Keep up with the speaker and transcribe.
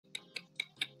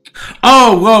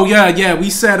Oh, well, yeah. We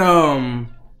said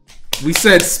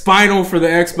Spinal for the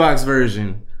Xbox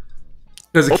version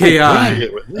because of KI.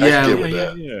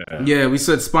 Yeah. We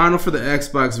said Spinal for the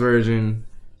Xbox version.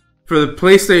 For the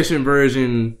PlayStation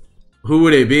version, who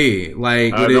would it be?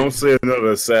 Like, I don't say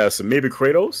another assassin. Maybe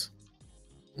Kratos.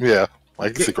 Yeah, I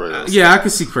can see Kratos. Yeah, I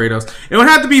could see Kratos. It would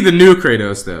have to be the new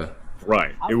Kratos, though.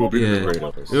 Right. It would be the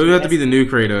Kratos. It would have to be the new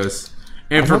Kratos.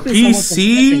 And for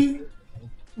PC,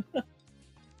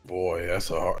 boy, that's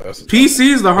a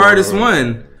PC is the hardest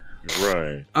one.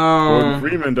 Right. Gordon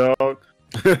Freeman, dog.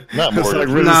 Not more.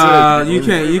 Nah, you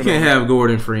can't have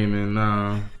Gordon Freeman.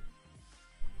 Nah.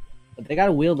 But they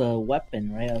gotta wield a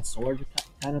weapon, right? A sword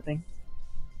kind of thing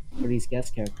for these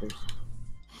guest characters.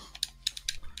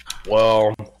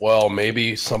 Well,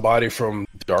 maybe somebody from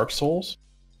Dark Souls.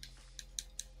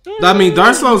 I mean,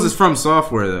 Dark Souls is from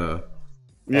Software, though.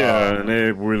 Yeah, and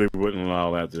they really wouldn't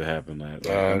allow that to happen. Man,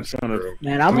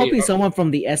 I'm hoping someone from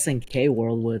the SNK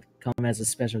world would come as a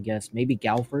special guest. Maybe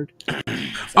Galford.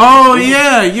 Oh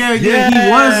yeah. He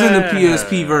was in the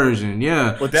PSP version.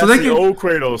 Yeah, but that's the old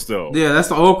Kratos, though. Yeah, that's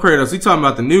the old Kratos. We talking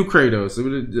about the new Kratos.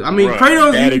 I mean,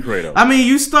 Kratos. I mean,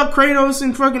 you stuck Kratos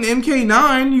in fucking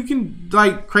MK9. You can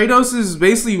Kratos is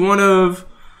basically one of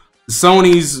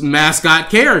Sony's mascot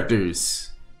characters.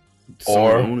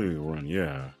 Or I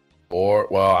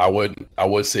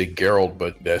would say Geralt,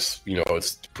 but that's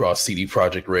it's CD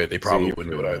Projekt Red. They probably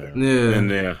wouldn't do it either.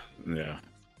 Yeah. Yeah.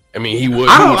 I mean, he would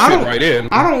fit right in.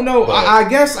 I don't know. I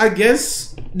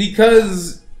guess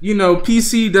because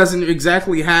PC doesn't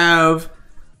exactly have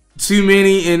too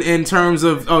many in terms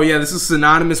of this is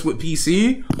synonymous with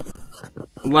PC.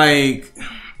 Like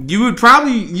you would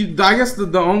probably I guess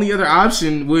the only other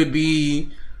option would be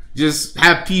just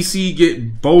have PC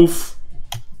get both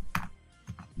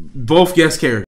guest characters.